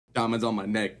Diamonds on my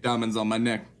neck, diamonds on my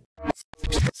neck.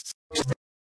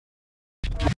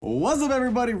 What's up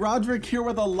everybody, Rodrick here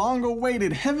with a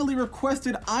long-awaited, heavily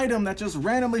requested item that just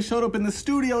randomly showed up in the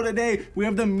studio today. We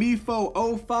have the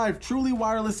MIFO 05 truly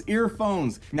wireless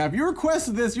earphones. Now if you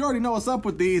requested this, you already know what's up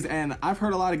with these, and I've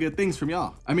heard a lot of good things from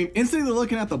y'all. I mean, instantly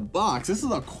looking at the box, this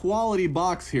is a quality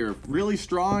box here, really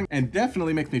strong, and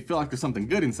definitely makes me feel like there's something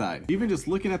good inside. Even just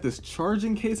looking at this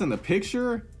charging case in the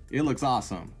picture, it looks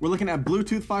awesome. We're looking at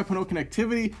Bluetooth 5.0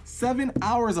 connectivity, 7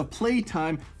 hours of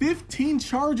playtime, 15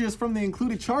 charges from the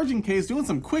included charging case. Doing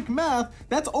some quick math,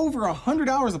 that's over 100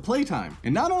 hours of playtime.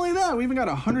 And not only that, we even got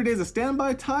 100 days of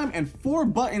standby time and 4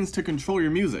 buttons to control your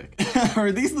music.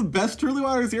 Are these the best truly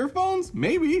wireless earphones?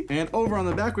 Maybe. And over on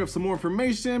the back, we have some more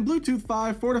information. Bluetooth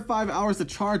 5, 4 to 5 hours to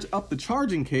charge up the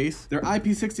charging case. They're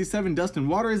IP67 dust and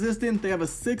water resistant. They have a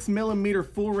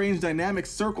 6mm full range dynamic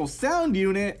circle sound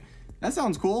unit. That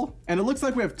sounds cool. And it looks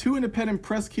like we have 2 independent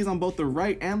press keys on both the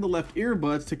right and the left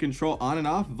earbuds to control on and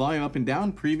off, volume up and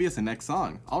down, previous and next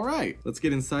song. All right, let's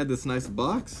get inside this nice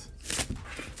box.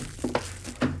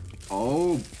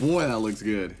 Oh boy, that looks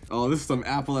good. Oh, this is some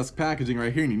Apple-esque packaging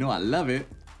right here, and you know I love it.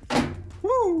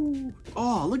 Woo!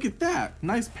 Oh, look at that.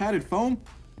 Nice padded foam.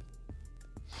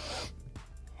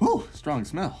 Whew, strong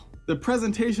smell. The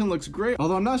presentation looks great,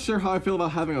 although I'm not sure how I feel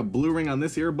about having a blue ring on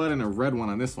this earbud and a red one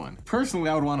on this one. Personally,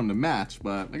 I would want them to match,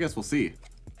 but I guess we'll see.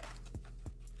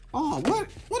 Oh, what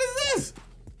is this?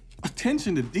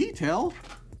 Attention to detail.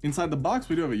 Inside the box,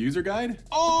 we do have a user guide.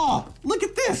 Oh, look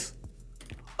at this.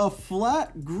 A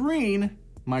flat green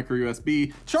micro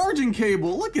USB charging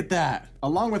cable. Look at that.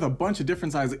 Along with a bunch of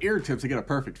different size ear tips to get a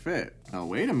perfect fit. Oh,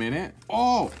 wait a minute.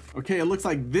 Oh, okay, it looks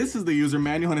like this is the user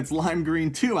manual and it's lime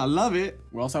green too. I love it.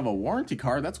 We also have a warranty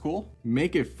card. That's cool.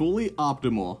 Make it fully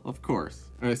optimal, of course.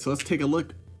 All right, so let's take a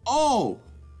look. Oh,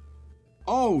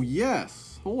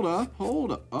 yes. Hold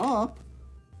up.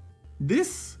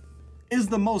 This is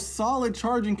the most solid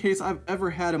charging case I've ever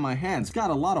had in my hands. It's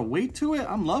got a lot of weight to it.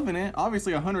 I'm loving it.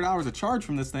 Obviously 100 hours of charge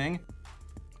from this thing.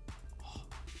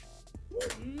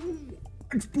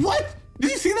 What?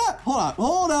 Did you see that?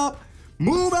 Hold up.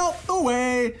 Move out the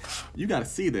way. You gotta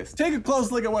see this. Take a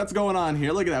close look at what's going on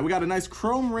here. Look at that. We got a nice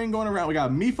chrome ring going around. We got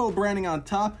MIFO branding on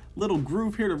top. Little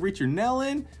groove here to reach your nail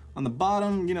in. On the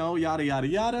bottom, you know, yada, yada,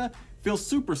 yada. Feels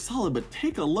super solid, but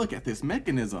take a look at this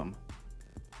mechanism.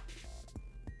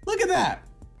 Look at that.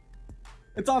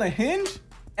 It's on a hinge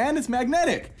and it's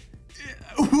magnetic.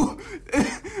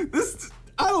 This,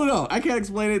 I don't know. I can't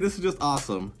explain it. This is just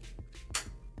awesome.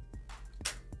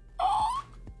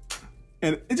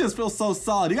 And it just feels so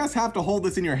solid. You guys have to hold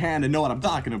this in your hand and know what I'm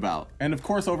talking about. And of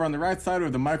course, over on the right side, we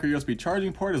have the micro USB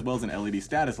charging port as well as an LED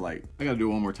status light. I gotta do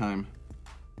it one more time.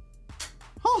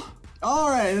 Oh,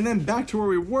 all right, and then back to where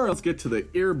we were. Let's get to the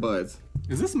earbuds.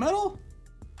 Is this metal?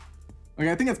 Okay,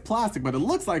 I think it's plastic, but it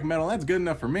looks like metal. That's good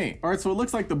enough for me. All right, so it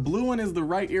looks like the blue one is the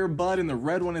right earbud and the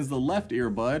red one is the left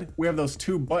earbud. We have those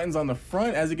 2 buttons on the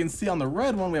front. As you can see on the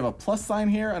red one, we have a plus sign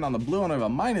here, and on the blue one, we have a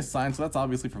minus sign, so that's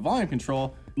obviously for volume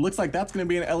control. It looks like that's gonna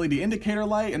be an LED indicator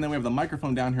light, and then we have the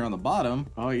microphone down here on the bottom.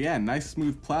 Oh yeah, nice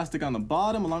smooth plastic on the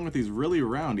bottom, along with these really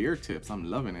round ear tips.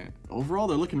 I'm loving it. Overall,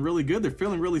 they're looking really good. They're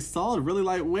feeling really solid, really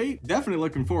lightweight. Definitely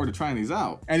looking forward to trying these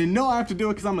out. And you know I have to do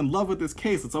it because I'm in love with this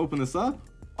case. Let's open this up.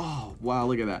 Oh, wow,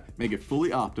 look at that. Make it fully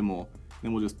optimal.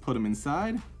 Then we'll just put them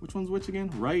inside. Which one's which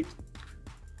again? Right.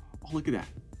 Oh, look at that.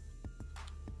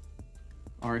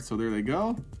 All right, so there they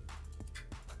go.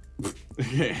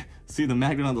 Okay, see the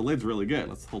magnet on the lid's really good.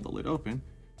 Let's hold the lid open.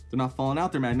 They're not falling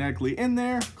out, they're magnetically in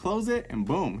there. Close it, and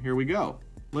boom, here we go.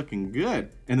 Looking good.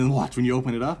 And then watch when you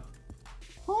open it up.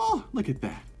 Oh, look at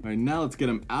that. All right, now let's get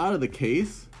them out of the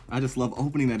case. I just love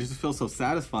opening that, it just feels so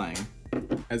satisfying.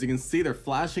 As you can see, they're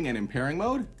flashing and in pairing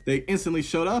mode. They instantly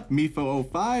showed up, MIFO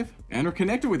 05, and are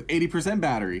connected with 80%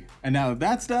 battery. And now that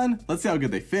that's done, let's see how good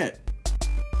they fit.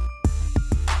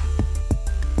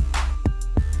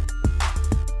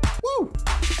 Woo!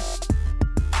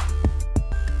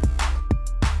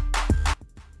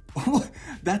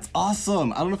 That's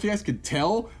awesome. I don't know if you guys could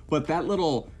tell, but that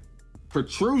little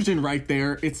protrusion right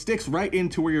there, it sticks right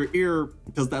into where your ear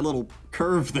does that little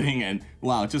curve thing, and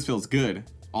wow, it just feels good.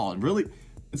 Oh, and really,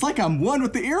 it's like I'm one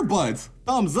with the earbuds.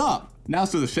 Thumbs up. Now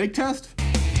let's do the shake test.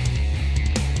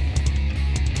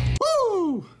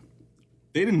 Woo!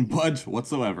 They didn't budge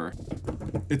whatsoever.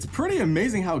 It's pretty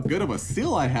amazing how good of a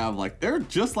seal I have. Like, they're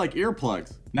just like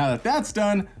earplugs. Now that that's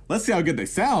done, let's see how good they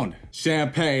sound.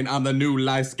 Champagne, I'm the new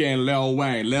light-skinned Lil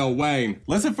Wayne, Lil Wayne.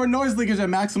 Listen for noise leakage at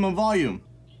maximum volume.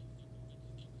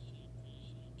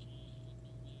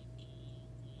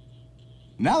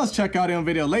 Now let's check audio and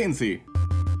video latency.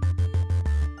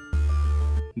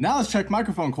 Now let's check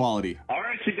microphone quality. All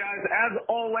right, you guys, as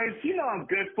always, you know I'm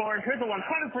good for it. Here's a 100%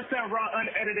 raw,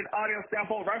 unedited audio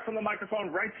sample right from the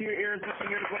microphone, right to your ears. This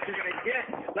is what you're going to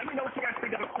get. Let me know what you guys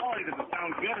think of the quality. Does it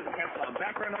sound good? Does it cancel out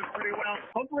background noise pretty well?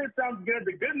 Hopefully it sounds good.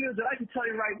 The good news that I can tell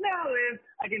you right now is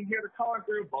I can hear the caller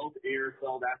through both ears,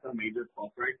 so that's a major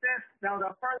plus right there. Now,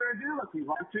 without further ado, let's move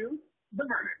on to the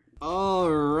verdict. All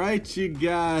right, you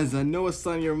guys, I know what's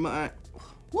on your mind.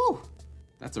 Woo!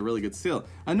 That's a really good seal.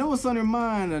 I know what's on your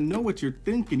mind. I know what you're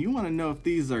thinking. You want to know if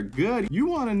these are good. You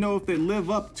want to know if they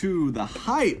live up to the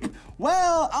hype.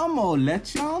 Well, I'm gonna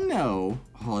let y'all know.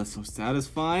 Oh, that's so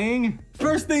satisfying.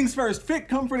 First things first, fit,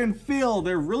 comfort, and feel.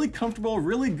 They're really comfortable,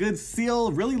 really good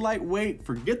seal, really lightweight.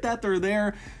 Forget that they're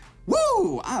there.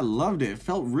 Woo! I loved it. It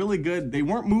felt really good. They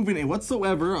weren't moving it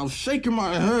whatsoever. I was shaking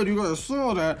my head. You guys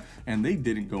saw that. And they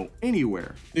didn't go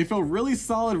anywhere. They feel really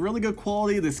solid, really good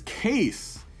quality. This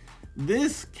case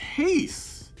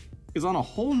is on a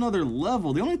whole nother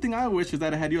level. The only thing I wish is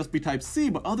that it had USB Type-C,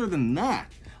 but other than that,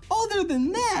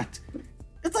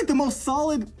 it's like the most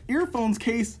solid earphones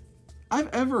case I've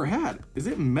ever had. Is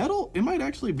it metal? It might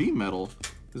actually be metal.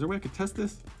 Is there a way I could test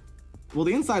this? Well,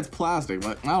 the inside's plastic,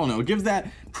 but I don't know. It gives that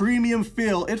premium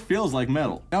feel. It feels like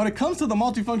metal. Now, when it comes to the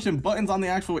multifunction buttons on the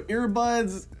actual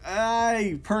earbuds,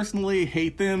 I personally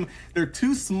hate them. They're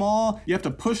too small. You have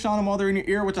to push on them while they're in your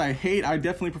ear, which I hate. I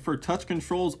definitely prefer touch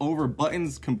controls over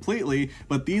buttons completely,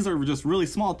 but these are just really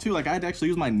small too. Like I had to actually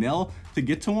use my nail to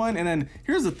get to one. And then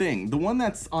here's the thing, the one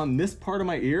that's on this part of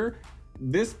my ear,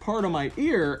 this part of my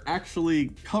ear actually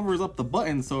covers up the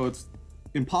button, so it's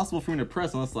impossible for me to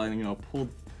press unless I, you know, pull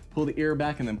the ear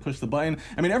back and then push the button.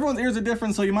 I mean, everyone's ears are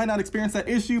different, so you might not experience that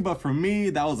issue, but for me,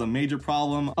 that was a major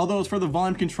problem. Although it's for the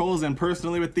volume controls, and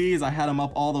personally with these, I had them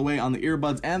up all the way on the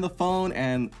earbuds and the phone,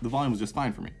 and the volume was just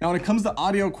fine for me. Now, when it comes to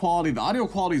audio quality, the audio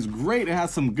quality is great. It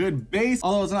has some good bass,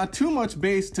 although it's not too much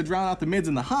bass to drown out the mids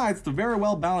and the highs. It's a very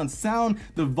well balanced sound.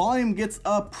 The volume gets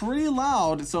up pretty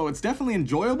loud, so it's definitely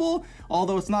enjoyable,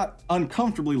 although it's not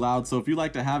uncomfortably loud. So if you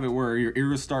like to have it where your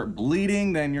ears start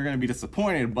bleeding, then you're gonna be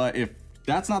disappointed. But if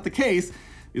that's not the case,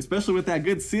 especially with that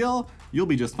good seal, you'll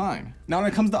be just fine. Now,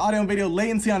 when it comes to audio and video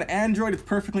latency on Android, it's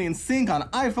perfectly in sync. On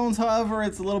iPhones, however,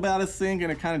 it's a little bit out of sync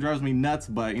and it kind of drives me nuts,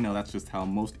 but you know, that's just how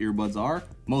most earbuds are.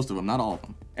 Most of them, not all of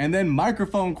them. And then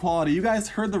microphone quality. You guys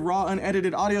heard the raw,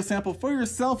 unedited audio sample for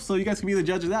yourself, so you guys can be the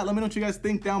judge of that. Let me know what you guys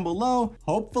think down below.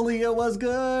 Hopefully it was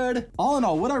good. All in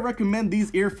all, would I recommend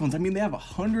these earphones? I mean, they have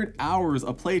 100 hours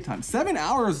of playtime, 7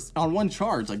 hours on one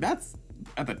charge. Like that's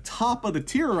at the top of the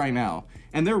tier right now,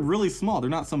 and they're really small. They're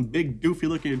not some big doofy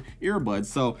looking earbuds,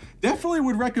 so definitely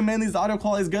would recommend these. The audio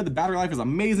quality is good, the battery life is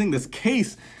amazing. This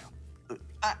case,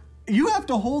 you have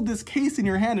to hold this case in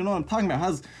your hand and know what I'm talking about. It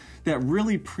has that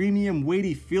really premium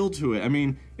weighty feel to it. I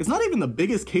mean, it's not even the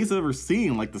biggest case I've ever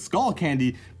seen. Like the Skull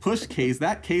Candy push case,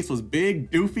 that case was big,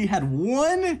 doofy, had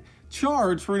one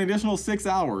charge for an additional 6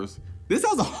 hours. This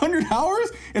has 100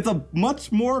 hours. It's a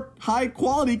much more high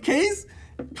quality case.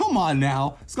 Come on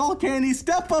now, Skull Candy,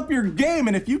 step up your game.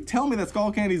 And if you tell me that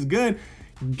Skull Candy's good,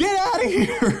 get out of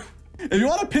here. If you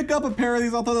want to pick up a pair of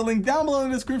these, I'll throw the link down below in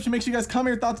the description. Make sure you guys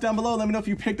comment your thoughts down below. Let me know if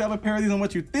you picked up a pair of these and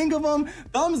what you think of them.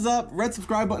 Thumbs up, red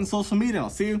subscribe button, social media, and I'll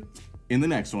see you in the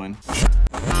next one.